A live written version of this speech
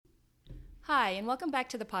Hi, and welcome back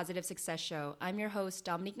to the Positive Success Show. I'm your host,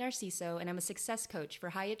 Dominique Narciso, and I'm a success coach for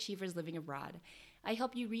high achievers living abroad. I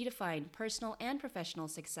help you redefine personal and professional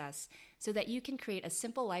success so that you can create a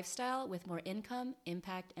simple lifestyle with more income,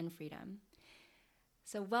 impact, and freedom.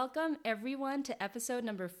 So welcome, everyone, to episode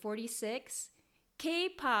number 46,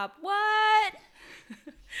 K-pop. What?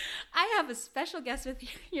 I have a special guest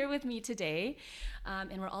here with me today,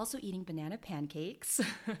 and we're also eating banana pancakes.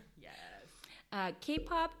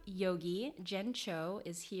 KPOP Yogi, Jen Cho,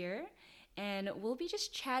 is here, and we'll be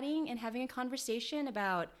just chatting and having a conversation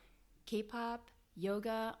about K-pop,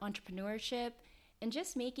 yoga, entrepreneurship, and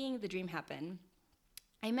just making the dream happen.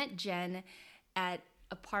 I met Jen at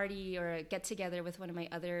a party or a get-together with one of my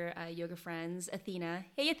other yoga friends, Athena.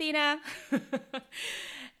 Hey, Athena!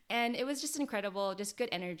 And it was just incredible, just good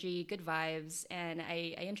energy, good vibes, and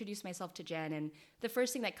I introduced myself to Jen, and the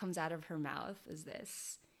first thing that comes out of her mouth is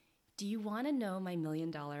this: do you want to know my $1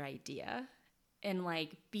 million idea? And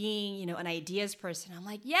like being, an ideas person, I'm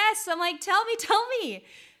like, yes. I'm like, tell me.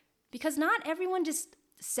 Because not everyone just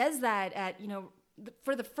says that at,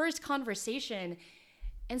 for the first conversation.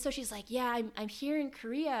 And so she's like, yeah, I'm here in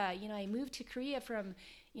Korea. I moved to Korea from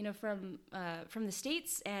the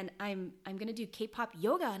States, and I'm going to do K-pop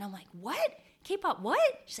yoga. And I'm like, what? K-pop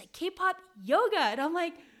what? She's like, K-pop yoga. And I'm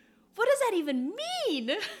like, what does that even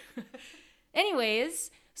mean? Anyways,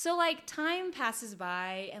 so like time passes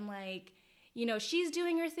by, and like, she's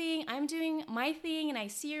doing her thing, I'm doing my thing, and I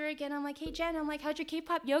see her again. I'm like, hey Jen, how'd your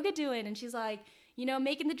K-pop yoga doing? And she's like,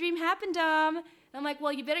 making the dream happen, Dom. And I'm like,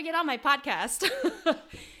 well, you better get on my podcast.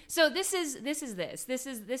 So this is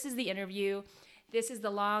the interview. This is the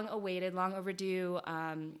long awaited, long overdue,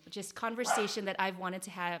 just conversation that I've wanted to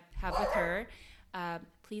have with her.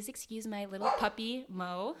 Please excuse my little puppy,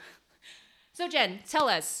 Mo. So Jen, tell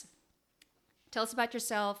us about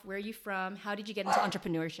yourself. Where are you from? How did you get into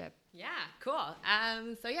entrepreneurship? Yeah, cool.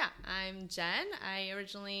 So I'm Jen. I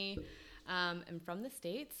originally am from the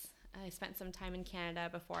States. I spent some time in Canada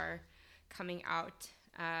before coming out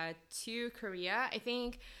to Korea. I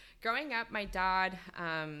think growing up, my dad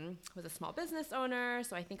was a small business owner,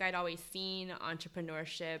 so I think I'd always seen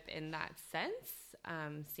entrepreneurship in that sense,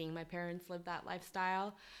 seeing my parents live that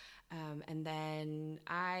lifestyle. And then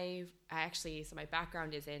so my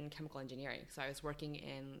background is in chemical engineering. So I was working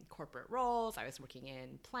in corporate roles. I was working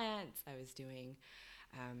in plants. I was doing,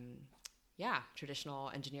 traditional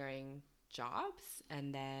engineering jobs.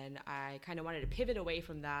 And then I kind of wanted to pivot away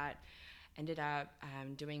from that. Ended up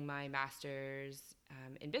doing my master's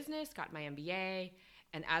in business, got my MBA.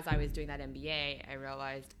 And as I was doing that MBA, I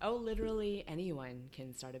realized, literally anyone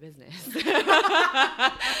can start a business.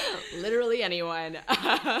 Literally anyone.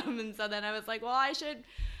 And so then I was like, well, I should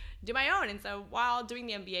do my own. And so while doing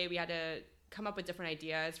the MBA, we had to come up with different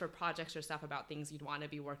ideas for projects or stuff about things you'd want to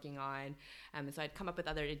be working on. And so I'd come up with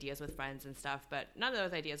other ideas with friends and stuff, but none of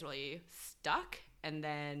those ideas really stuck. And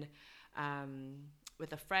then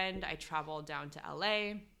with a friend, I traveled down to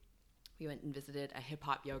LA. We went and visited a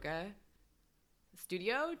hip-hop yoga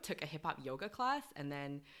studio, took a hip-hop yoga class, and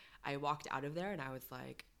then I walked out of there and I was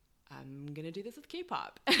like, I'm gonna do this with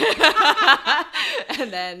K-pop.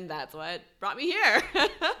 And then that's what brought me here. Oh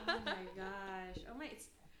my gosh.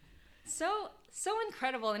 It's so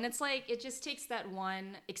incredible. And it's like, it just takes that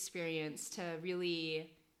one experience to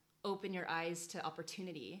really open your eyes to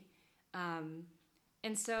opportunity. And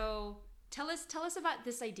so tell us about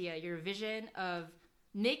this idea, your vision of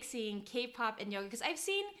mixing K-pop and yoga, because I've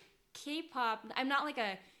seen K-pop. I'm not like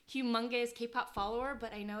a humongous K-pop follower,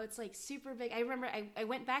 but I know it's like super big. I remember I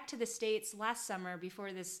went back to the States last summer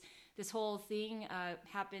before this whole thing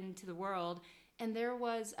happened to the world, and there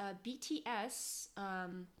was BTS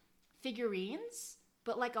figurines,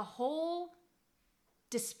 but like a whole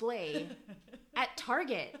display at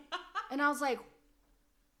Target, and I was like,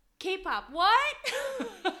 K-pop, what?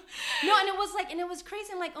 No, and it was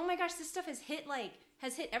crazy. I'm like, oh my gosh, this stuff has hit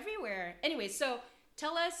everywhere. Anyway, so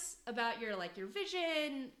tell us about your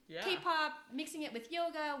vision, yeah. K-pop, mixing it with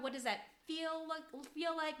yoga. What does that feel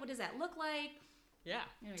like? What does that look like? Yeah,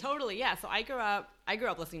 anyway. Totally. Yeah. So I grew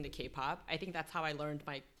up listening to K-pop. I think that's how I learned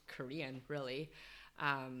my Korean, really.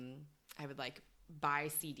 I would buy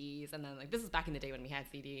CDs, and then this is back in the day when we had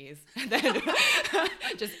CDs. And then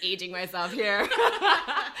just aging myself here.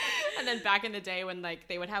 And then back in the day when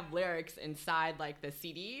they would have lyrics inside the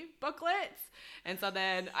CD booklets. And so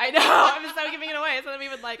then I know I'm so giving it away. So then we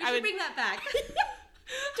would I would bring that back.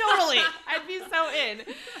 Totally. I'd be so in.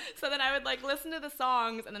 So then I would listen to the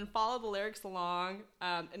songs and then follow the lyrics along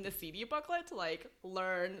in the CD booklet to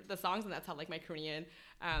learn the songs, and that's how my Korean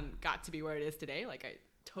got to be where it is today. I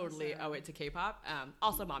totally owe it to K-pop.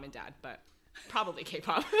 Also mom and dad, but probably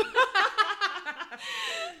K-pop.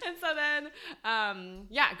 And so then,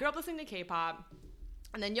 grew up listening to K-pop.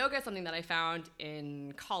 And then yoga is something that I found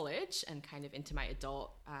in college and kind of into my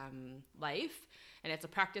adult life. And it's a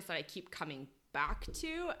practice that I keep coming back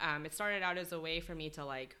to. It started out as a way for me to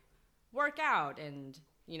like work out and,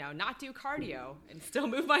 you know, not do cardio and still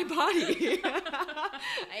move my body.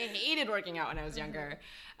 I hated working out when I was younger.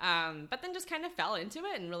 But then just kind of fell into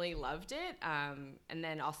it and really loved it. And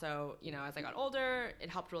then also, you know, as I got older, it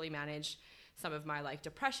helped really manage some of my like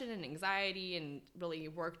depression and anxiety and really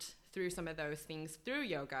worked through some of those things through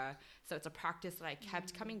yoga. So it's a practice that I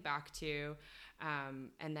kept coming back to.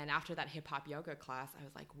 And then after that hip hop yoga class, I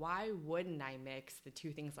was like, why wouldn't I mix the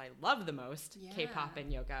two things I love the most, K-pop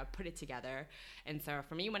and yoga, put it together? And so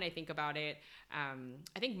for me, when I think about it,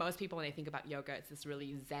 I think most people, when they think about yoga, it's this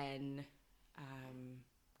really zen,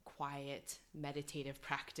 quiet, meditative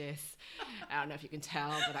practice. I don't know if you can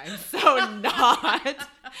tell, but I'm so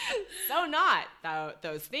not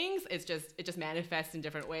those things. It just manifests in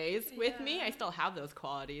different ways with me. I still have those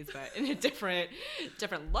qualities, but in a different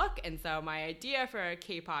look. And so my idea for a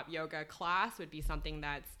K-pop yoga class would be something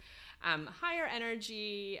that's higher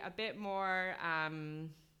energy, a bit more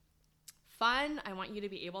fun. I want you to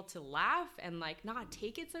be able to laugh and like not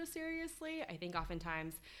take it so seriously. I think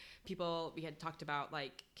oftentimes people we had talked about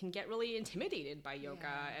like can get really intimidated by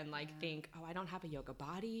yoga and like think, oh, I don't have a yoga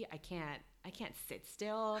body. I can't sit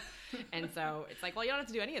still. And so it's like, well, you don't have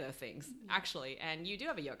to do any of those things actually. And you do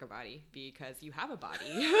have a yoga body because you have a body.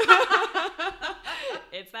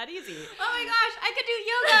 It's that easy. Oh my gosh, I could do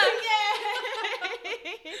yoga.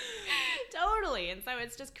 Yay! Totally. And so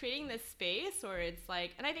it's just creating this space where it's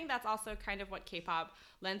like, and I think that's also kind of what K-pop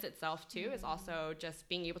lends itself to, is also just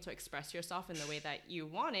being able to express yourself in the way that you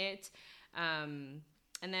want it. And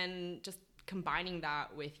then just combining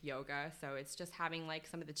that with yoga. So it's just having like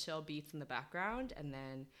some of the chill beats in the background and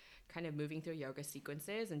then kind of moving through yoga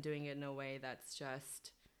sequences and doing it in a way that's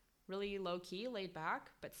just really low key, laid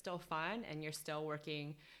back, but still fun. And you're still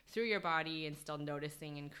working through your body and still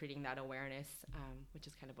noticing and creating that awareness, which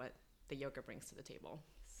is kind of what the yoga brings to the table.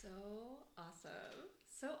 So awesome.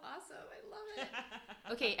 So awesome. I love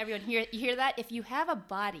it. Okay, everyone, you hear that? If you have a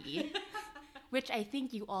body, which I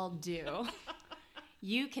think you all do,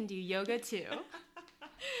 you can do yoga too.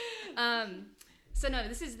 So no,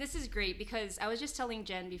 this is great because I was just telling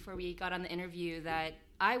Jen before we got on the interview that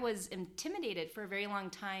I was intimidated for a very long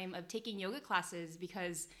time of taking yoga classes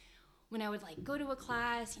because when I would like go to a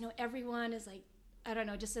class, you know, everyone is like, I don't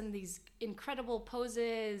know, just in these incredible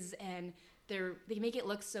poses and they make it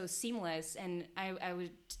look so seamless. And I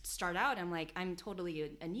would start out, I'm like, I'm totally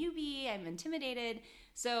a newbie, I'm intimidated.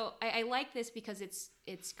 So I like this because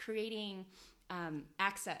it's creating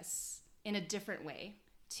access in a different way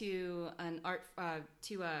to an art,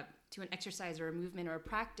 to an exercise or a movement or a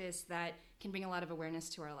practice that can bring a lot of awareness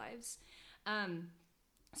to our lives.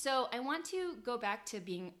 So I want to go back to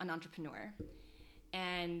being an entrepreneur.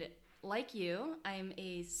 And like you, I'm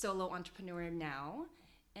a solo entrepreneur now.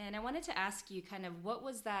 And I wanted to ask you kind of what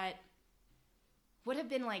have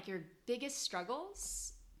been like your biggest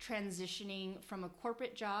struggles transitioning from a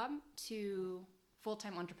corporate job to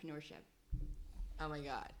full-time entrepreneurship? Oh my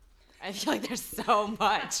God. I feel like there's so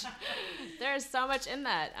much. There's so much in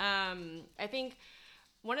that. I think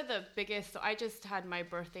one of the biggest, so I just had my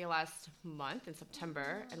birthday last month in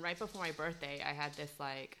September. And right before my birthday, I had this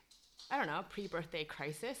like, I don't know, pre-birthday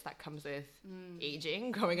crisis that comes with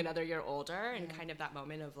aging, growing another year older, and kind of that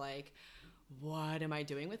moment of like, what am I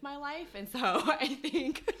doing with my life? And so I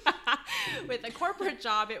think with a corporate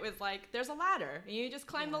job, it was like, there's a ladder, and you just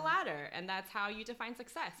climb the ladder, and that's how you define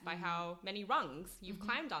success, by how many rungs you've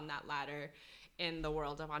climbed on that ladder. In the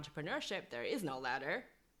world of entrepreneurship, there is no ladder.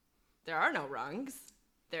 There are no rungs.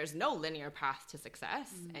 There's no linear path to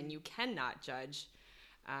success, and you cannot judge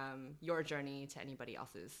your journey to anybody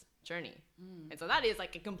else's journey. And so that is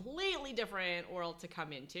like a completely different world to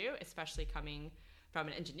come into, especially coming from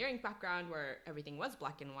an engineering background where everything was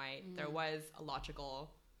black and white. There was a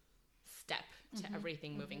logical step to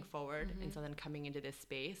everything moving forward. And so then coming into this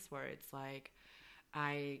space where it's like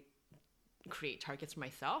I create targets for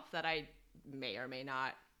myself that I may or may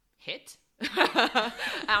not hit. I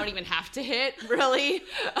don't even have to hit, really,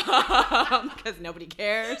 because nobody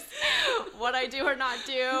cares what I do or not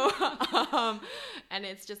do. And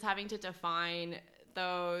it's just having to define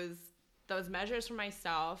those measures for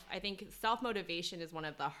myself. I think self-motivation is one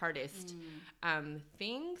of the hardest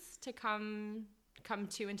things to come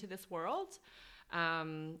to into this world.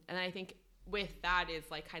 And I think with that is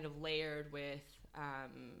like kind of layered with,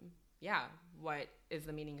 what is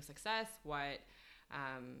the meaning of success?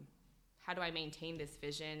 How do I maintain this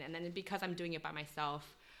vision? And then because I'm doing it by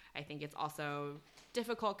myself, I think it's also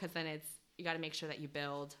difficult because then you got to make sure that you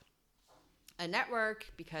build a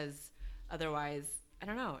network, because otherwise, I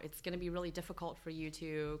don't know, it's going to be really difficult for you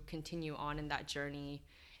to continue on in that journey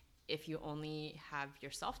if you only have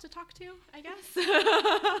yourself to talk to, I guess.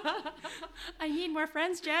 I need more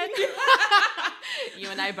friends, Jen. You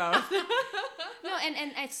and I both. No,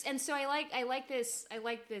 and so I like this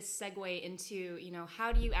segue into, you know,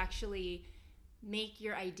 how do you actually make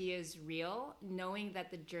your ideas real, knowing that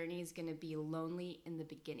the journey is going to be lonely in the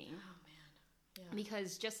beginning. Oh man. Yeah.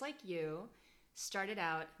 Because just like you started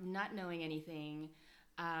out not knowing anything,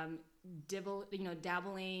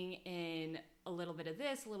 dabbling in a little bit of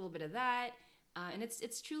this, a little bit of that, and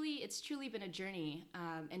it's truly been a journey.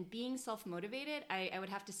 And being self-motivated, I would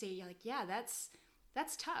have to say, like, yeah, that's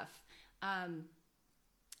tough.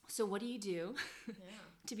 So what do you do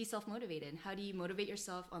to be self-motivated? How do you motivate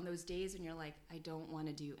yourself on those days when you're like, I don't want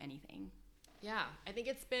to do anything? Yeah, I think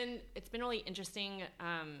it's been really interesting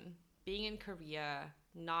being in Korea,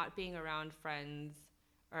 not being around friends,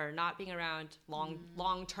 or not being around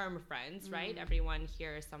long-term friends, right? Everyone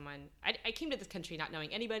here is someone... I came to this country not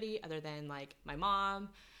knowing anybody other than, like, my mom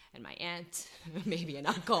and my aunt, maybe an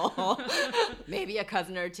uncle, maybe a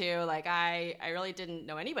cousin or two. Like, I really didn't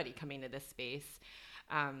know anybody coming to this space.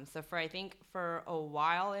 So I think for a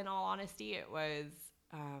while, in all honesty, it was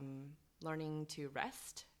learning to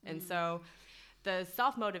rest. And so the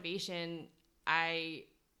self-motivation, I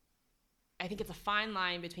think it's a fine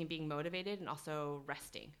line between being motivated and also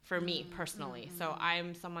resting for me personally. So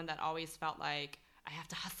I'm someone that always felt like I have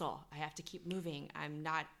to hustle. I have to keep moving.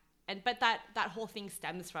 But that whole thing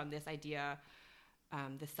stems from this idea,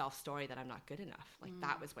 the self-story that I'm not good enough. Like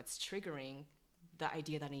that was what's triggering the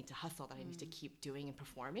idea that I need to hustle, that I need to keep doing and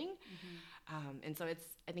performing. And so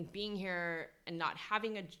I think being here and not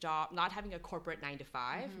having a job, not having a corporate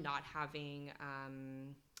 9-to-5, not having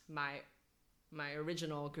my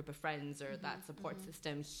original group of friends or that support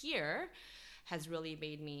system here has really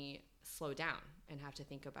made me slow down and have to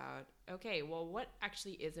think about, okay, well, what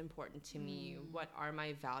actually is important to me? What are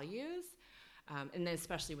my values? And then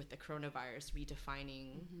especially with the coronavirus,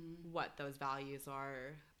 redefining what those values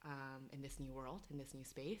are in this new world, in this new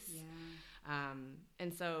space. Yeah.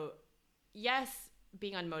 And so, yes,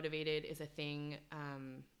 being unmotivated is a thing.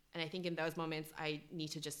 And I think in those moments, I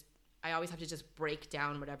always have to just break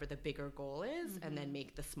down whatever the bigger goal is and then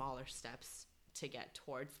make the smaller steps to get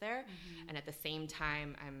towards there. And at the same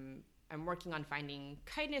time, I'm working on finding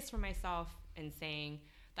kindness for myself and saying,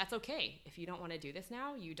 that's okay. If you don't want to do this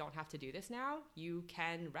now, you don't have to do this now. You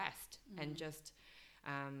can rest and just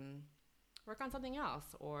work on something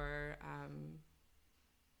else, or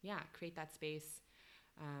create that space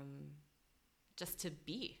just to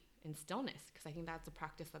be in stillness, because I think that's a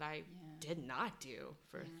practice that I did not do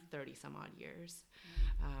for 30 some odd years.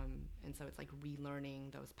 And so it's like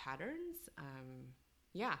relearning those patterns,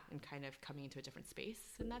 and kind of coming into a different space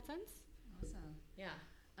in that sense. Awesome. Yeah.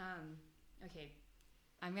 Okay.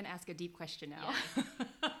 I'm going to ask a deep question now.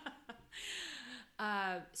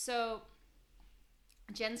 Yeah. So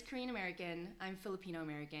Jen's Korean American, I'm Filipino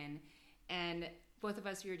American, and both of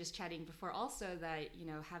us, we were just chatting before also that, you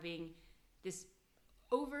know, having this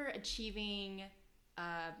overachieving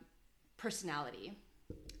personality,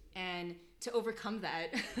 and to overcome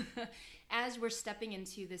that as we're stepping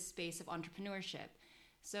into this space of entrepreneurship.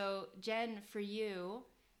 So Jen, for you,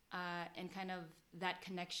 and kind of that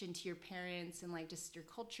connection to your parents and like just your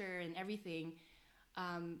culture and everything,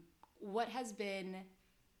 what has been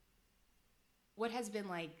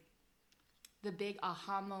like the big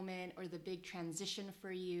aha moment or the big transition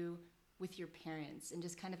for you with your parents, and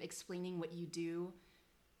just kind of explaining what you do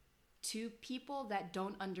to people that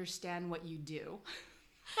don't understand what you do?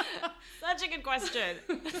 Such a good question.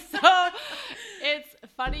 So it's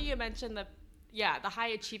funny you mentioned the high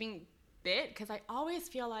achieving bit, because I always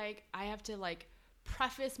feel like I have to like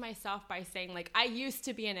preface myself by saying, like, I used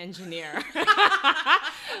to be an engineer.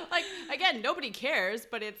 Like, again, nobody cares,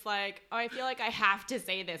 but it's like, I feel like I have to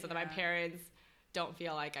say this so that my parents don't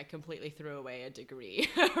feel like I completely threw away a degree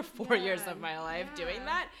or 4 years of my life doing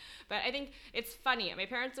that. But I think it's funny. My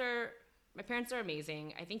parents are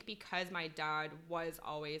amazing. I think because my dad was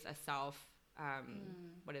always a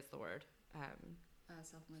what is the word?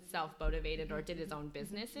 Self-motivated or did his own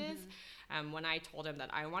businesses. When I told him that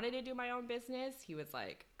I wanted to do my own business, he was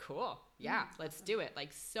like, cool, let's do it.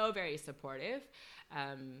 Like, so very supportive,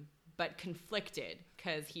 but conflicted,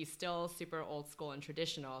 because he's still super old school and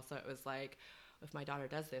traditional. So it was like, if my daughter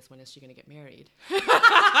does this, when is she going to get married?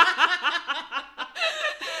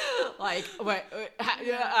 like what, like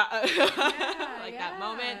that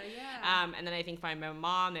moment. And then I think for my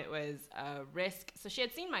mom, it was a risk. So she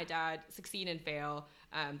had seen my dad succeed and fail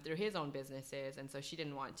through his own businesses, and so she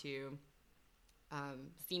didn't want to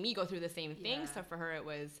see me go through the same thing. So for her, it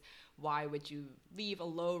was, why would you leave a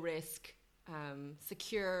low risk,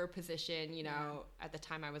 secure position? You know, at the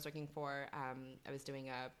time I was working for, I was doing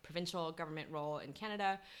a provincial government role in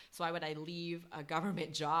Canada. So why would I leave a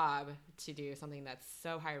government job to do something that's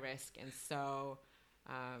so high risk and so,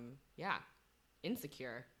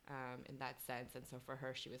 insecure in that sense? And so for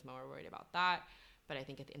her, she was more worried about that. But I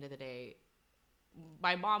think at the end of the day,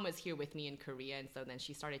 my mom was here with me in Korea, and so then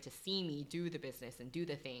she started to see me do the business and do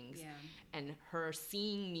the things, and her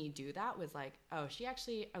seeing me do that was like, oh, she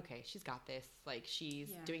actually, okay, she's got this, like she's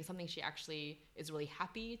doing something she actually is really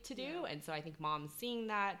happy to do. And so I think mom seeing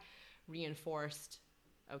that reinforced,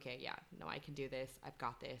 okay, no, I can do this, I've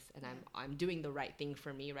got this, and I'm doing the right thing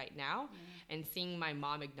for me right now. And seeing my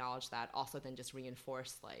mom acknowledge that also then just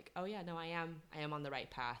reinforced, like, oh yeah, no, I am on the right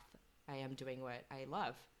path, I am doing what I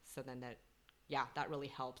love. So then that really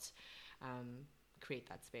helped create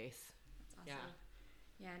that space. That's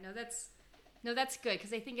awesome. That's good,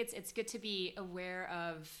 because I think it's good to be aware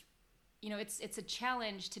of, you know, it's a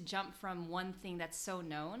challenge to jump from one thing that's so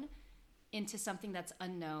known into something that's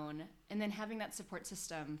unknown, and then having that support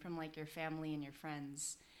system from like your family and your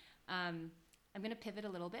friends. I'm going to pivot a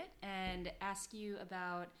little bit and ask you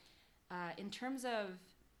about, in terms of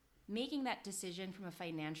making that decision from a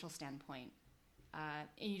financial standpoint.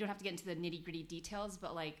 And you don't have to get into the nitty-gritty details,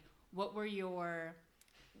 but like, what were your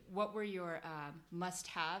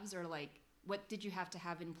must-haves, or like, what did you have to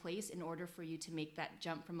have in place in order for you to make that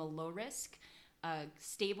jump from a low-risk,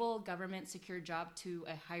 stable government secure job to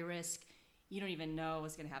a high-risk, you don't even know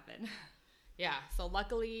what's going to happen? Yeah. So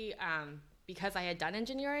luckily, because I had done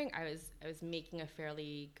engineering, I was making a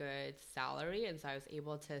fairly good salary, and so I was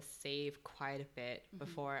able to save quite a bit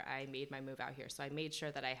before I made my move out here. So I made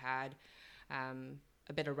sure that I had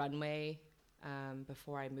a bit of runway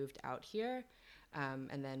before I moved out here.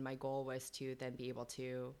 And then my goal was to then be able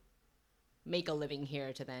to make a living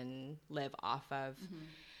here to then live off of,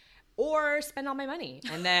 or spend all my money.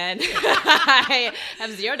 And then I have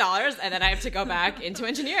 $0, and then I have to go back into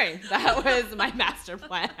engineering. That was my master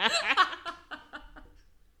plan.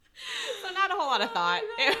 So not a whole lot of thought.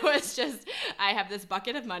 It was just, I have this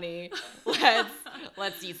bucket of money.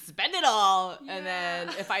 Let's spend it all. And then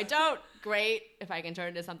if I don't, great. If I can turn it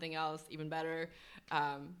into something else, even better.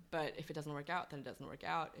 But if it doesn't work out, then it doesn't work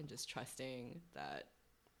out. And just trusting that,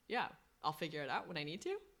 I'll figure it out when I need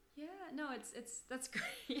to. Yeah, no, that's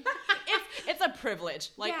great. It's a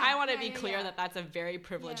privilege. Like, I want to be clear that that's a very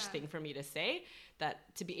privileged thing for me to say,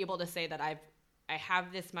 that to be able to say that I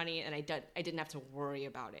have this money and I didn't have to worry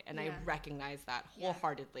about it. And I recognize that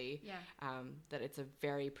wholeheartedly, that it's a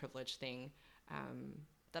very privileged thing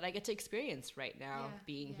that I get to experience right now,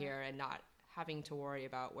 being here and not having to worry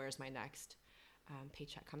about where's my next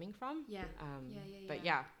paycheck coming from. But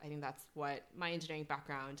I think that's what my engineering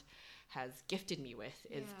background has gifted me with,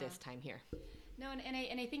 is this time here. No,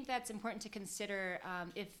 and I think that's important to consider.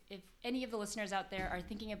 If any of the listeners out there are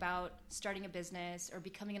thinking about starting a business or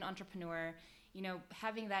becoming an entrepreneur, you know,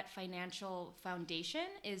 having that financial foundation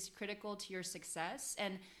is critical to your success.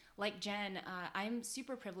 And like Jen, I'm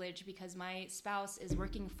super privileged because my spouse is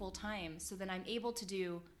working full time, so then I'm able to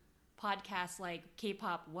do podcasts like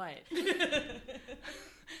K-pop what?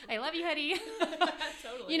 I love you, honey.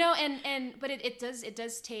 Totally. You know, but it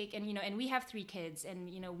does take, and you know, and we have 3 kids, and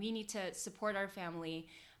you know, we need to support our family.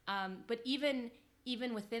 But even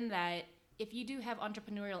within that, if you do have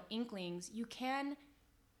entrepreneurial inklings, you can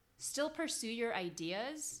still pursue your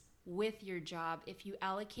ideas with your job if you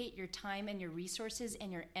allocate your time and your resources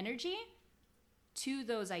and your energy to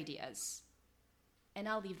those ideas. And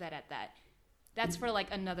I'll leave that at that. That's for like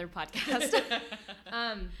another podcast.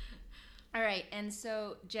 All right. And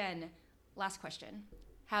so, Jen, last question.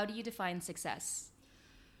 How do you define success?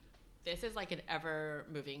 This is like an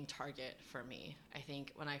ever-moving target for me. I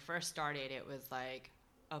think when I first started, it was like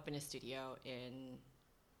open a studio in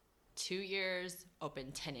 2 years,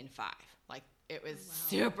 open 10 in 5. Like, it was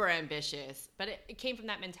super ambitious, but it came from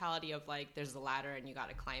that mentality of like, there's a ladder and you got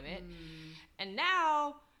to climb it. And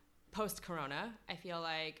now, post-corona, I feel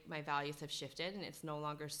like my values have shifted and it's no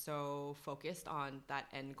longer so focused on that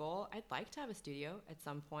end goal. I'd like to have a studio at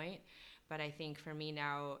some point, but I think for me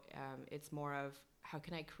now, it's more of how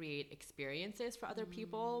can I create experiences for other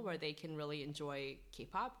people where they can really enjoy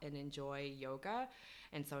K-pop and enjoy yoga.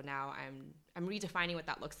 And so now I'm redefining what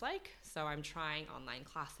that looks like. So I'm trying online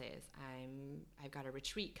classes. I've got a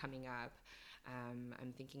retreat coming up.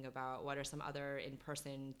 I'm thinking about what are some other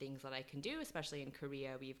in-person things that I can do, especially in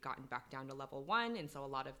Korea. We've gotten back down to level 1, and so a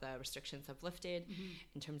lot of the restrictions have lifted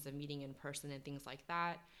in terms of meeting in person and things like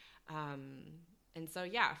that. And so,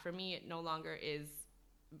 yeah, for me, it no longer is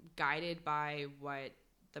guided by what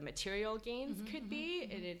the material gains could be.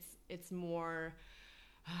 And it's more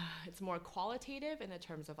qualitative in the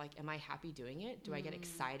terms of like, am I happy doing it? Do I get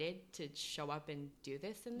excited to show up and do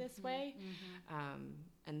this in this way?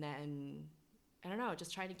 And then, I don't know,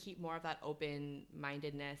 just trying to keep more of that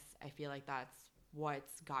open-mindedness. I feel like that's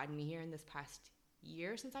what's gotten me here in this past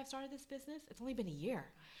year since I've started this business. It's only been a year.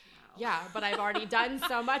 Wow. Yeah, but I've already done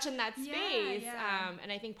so much in that space.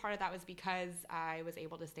 And I think part of that was because I was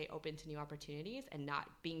able to stay open to new opportunities and not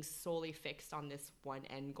being solely fixed on this one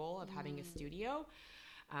end goal of having a studio.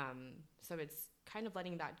 So it's kind of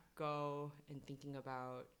letting that go and thinking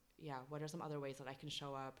about, what are some other ways that I can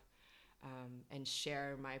show up and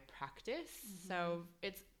share my practice. So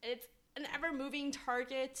it's an ever-moving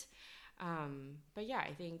target. But yeah,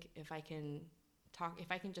 I think if I can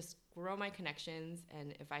just grow my connections,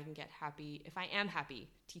 and if I am happy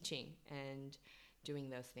teaching and doing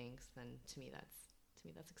those things, then to me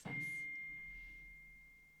that's success.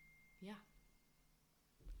 Yeah.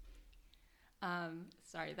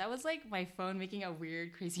 Sorry, that was like my phone making a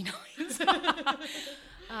weird, crazy noise.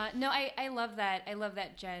 No, I love that. I love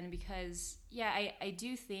that, Jen, because I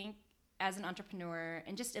do think as an entrepreneur,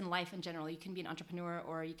 and just in life in general, you can be an entrepreneur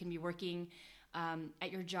or you can be working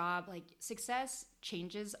at your job. Like, success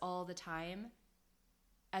changes all the time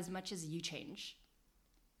as much as you change.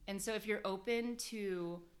 And so if you're open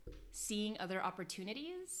to seeing other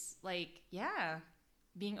opportunities, like,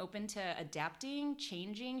 being open to adapting,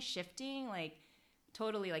 changing, shifting, like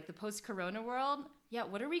totally, like the post-corona world. Yeah,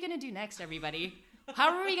 what are we gonna do next, everybody?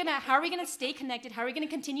 How are we gonna stay connected? How are we gonna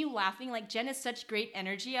continue laughing? Like, Jen has such great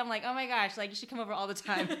energy. I'm like, oh my gosh, like you should come over all the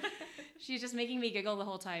time. She's just making me giggle the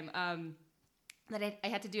whole time. That I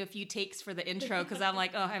had to do a few takes for the intro because I'm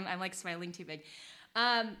like, I'm like smiling too big.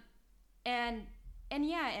 And I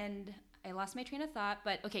lost my train of thought.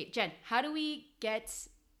 But okay, Jen, how do we get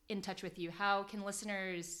in touch with you? How can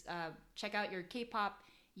listeners check out your K-pop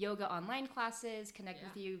yoga online classes, connect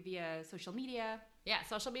with you via social media? Yeah,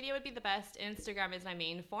 social media would be the best. Instagram is my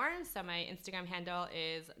main form. So my Instagram handle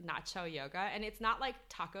is Nacho Yoga. And it's not like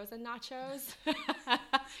tacos and nachos.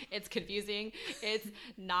 It's confusing. It's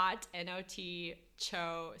not N-O-T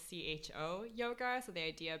Cho C-H-O yoga. So the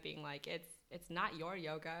idea being like, it's not your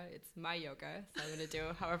yoga, it's my yoga. So I'm going to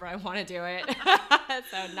do however I want to do it.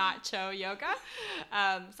 So Nacho Yoga.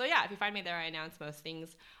 So yeah, if you find me there, I announce most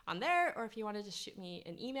things on there. Or if you wanted to shoot me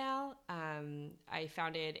an email, I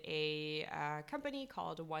founded a company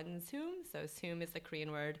called One Soom. So Soom is the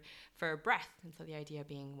Korean word for breath. And so the idea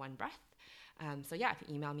being one breath. So yeah, if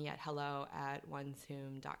you email me at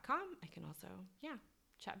hello@onesoom.com, I can also,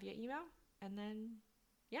 chat via email. And then,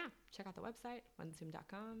 check out the website,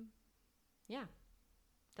 onesoom.com. Yeah,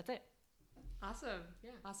 that's it. Awesome.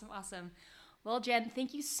 Yeah. Awesome. Well, Jen,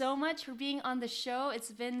 thank you so much for being on the show.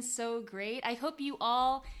 It's been so great. I hope you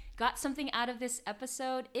all got something out of this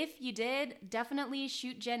episode. If you did, definitely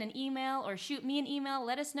shoot Jen an email or shoot me an email.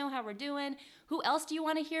 Let us know how we're doing. Who else do you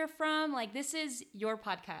want to hear from? Like, this is your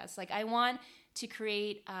podcast. Like, I want to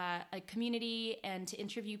create a community and to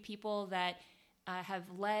interview people that have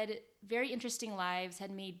led very interesting lives,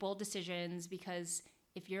 had made bold decisions, because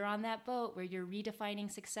if you're on that boat where you're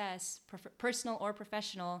redefining success, personal or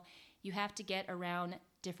professional, you have to get around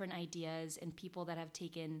different ideas and people that have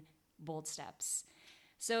taken bold steps.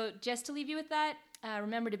 So just to leave you with that,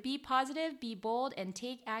 remember to be positive, be bold, and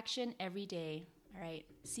take action every day. All right.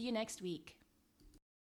 See you next week.